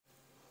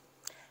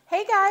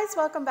Hey guys,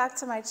 welcome back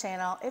to my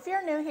channel. If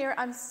you're new here,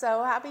 I'm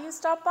so happy you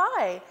stopped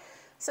by.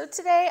 So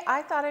today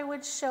I thought I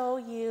would show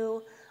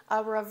you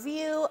a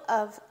review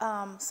of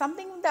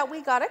something that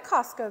we got at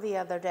Costco the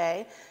other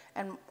day.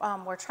 And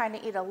we're trying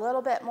to eat a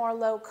little bit more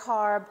low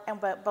carb,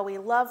 but we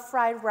love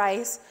fried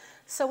rice.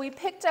 So we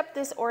picked up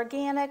this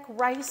organic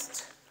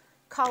riced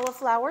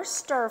cauliflower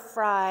stir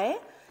fry,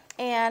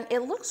 and it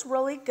looks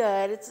really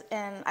good.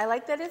 And I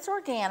like that it's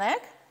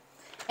organic,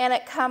 and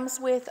it comes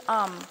with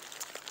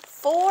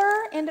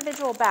 4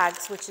 individual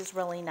bags, which is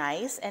really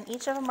nice, and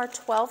each of them are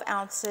 12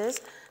 ounces.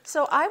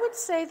 So I would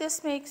say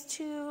this makes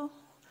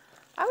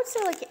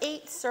like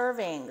 8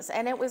 servings,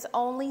 and it was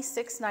only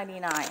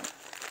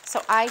 $6.99.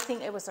 So I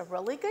think it was a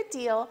really good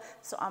deal.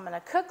 So I'm gonna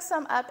cook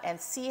some up and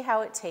see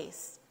how it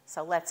tastes.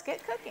 So let's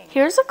get cooking.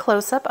 Here's a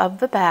close-up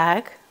of the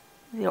bag,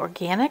 the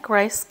organic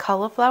rice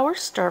cauliflower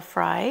stir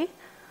fry.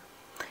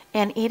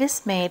 And it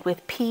is made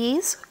with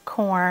peas,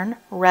 corn,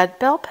 red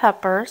bell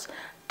peppers,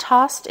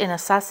 tossed in a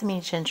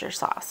sesame ginger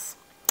sauce.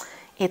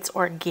 It's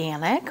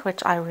organic,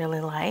 which I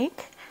really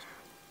like.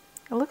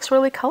 It looks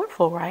really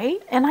colorful,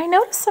 right? And I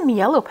noticed some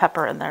yellow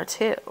pepper in there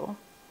too,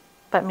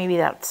 but maybe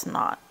that's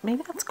not.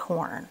 Maybe that's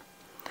corn.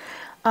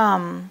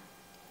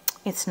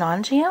 It's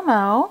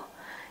non-GMO,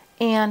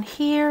 and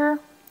here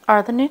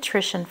are the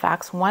nutrition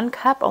facts. 1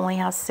 cup only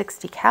has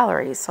 60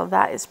 calories, so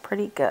that is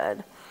pretty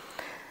good.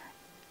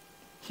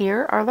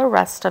 Here are the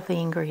rest of the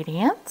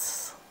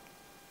ingredients.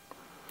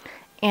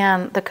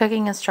 And the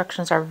cooking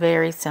instructions are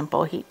very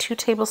simple. Heat 2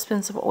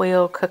 tablespoons of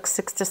oil, cook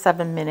 6 to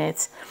 7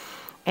 minutes.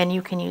 And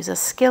you can use a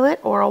skillet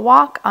or a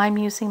wok. I'm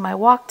using my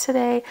wok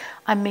today.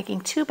 I'm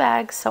making 2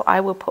 bags, so I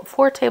will put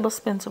 4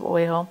 tablespoons of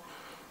oil.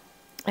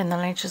 And then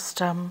I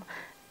just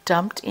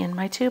dumped in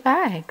my 2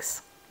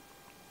 bags.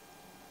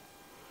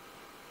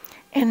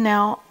 And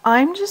now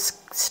I'm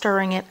just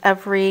stirring it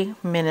every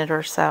minute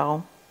or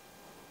so.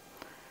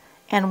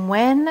 And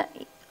when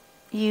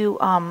you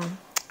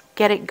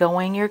get it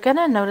going, you're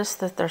gonna notice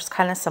that there's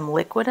kind of some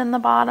liquid in the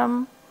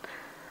bottom,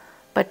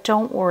 but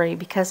don't worry,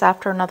 because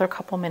after another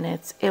couple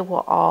minutes it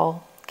will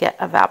all get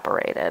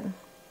evaporated.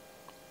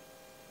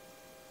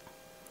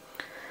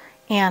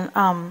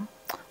 And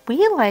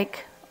we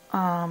like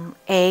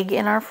egg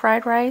in our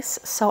fried rice,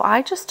 so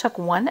I just took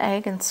 1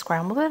 egg and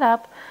scrambled it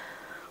up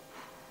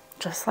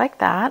just like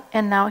that.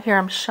 And now here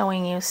I'm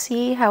showing you,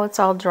 see how it's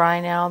all dry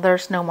now?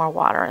 There's no more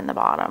water in the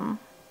bottom.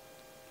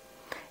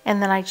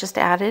 And then I just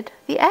added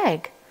the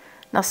egg.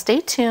 Now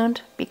stay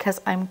tuned, because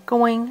I'm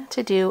going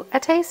to do a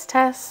taste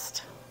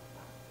test.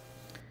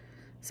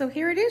 So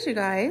here it is, you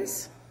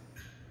guys.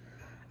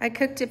 I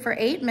cooked it for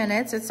 8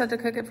 minutes. It said to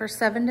cook it for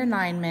 7 to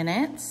 9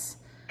 minutes.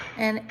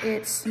 And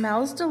it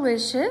smells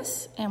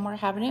delicious, and we're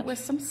having it with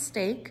some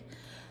steak.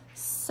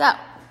 So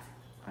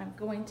I'm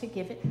going to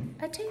give it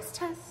a taste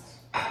test.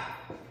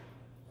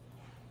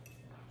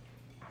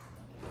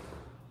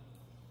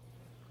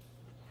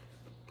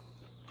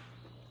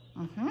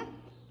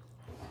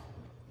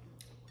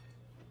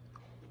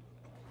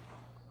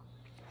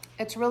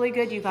 It's really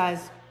good, you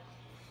guys.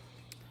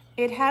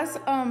 It has,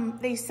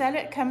 they said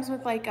it comes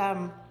with like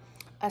a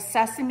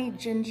sesame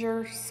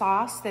ginger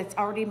sauce that's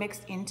already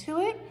mixed into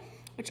it,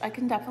 which I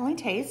can definitely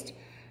taste.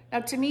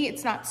 Now to me,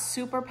 it's not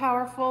super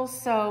powerful,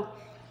 so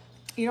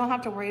you don't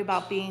have to worry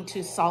about being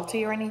too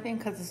salty or anything,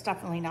 because it's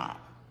definitely not.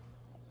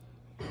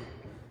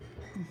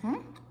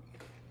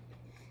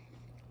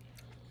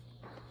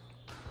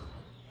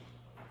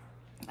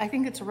 I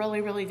think it's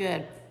really, really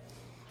good.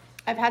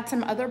 I've had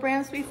some other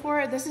brands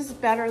before. This is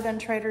better than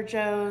Trader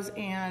Joe's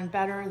and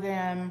better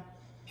than,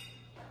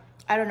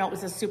 I don't know, it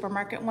was a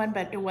supermarket one,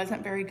 but it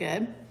wasn't very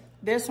good.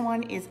 This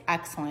one is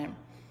excellent.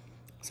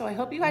 So I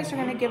hope you guys are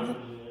gonna give,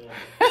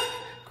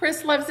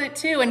 Chris loves it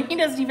too, and he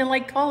doesn't even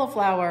like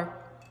cauliflower.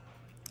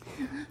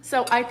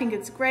 So I think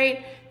it's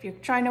great if you're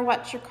trying to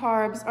watch your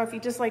carbs, or if you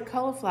just like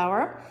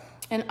cauliflower.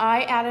 And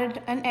I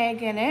added an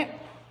egg in it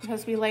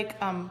because we like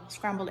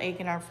scrambled egg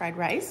in our fried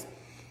rice.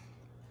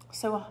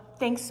 So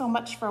thanks so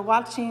much for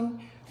watching.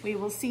 We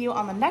will see you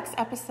on the next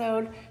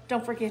episode.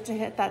 Don't forget to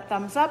hit that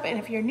thumbs up. And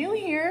if you're new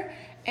here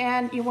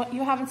and you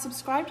haven't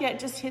subscribed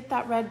yet, just hit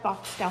that red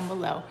box down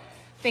below.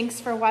 Thanks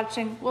for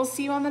watching. We'll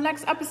see you on the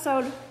next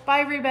episode. Bye,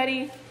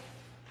 everybody.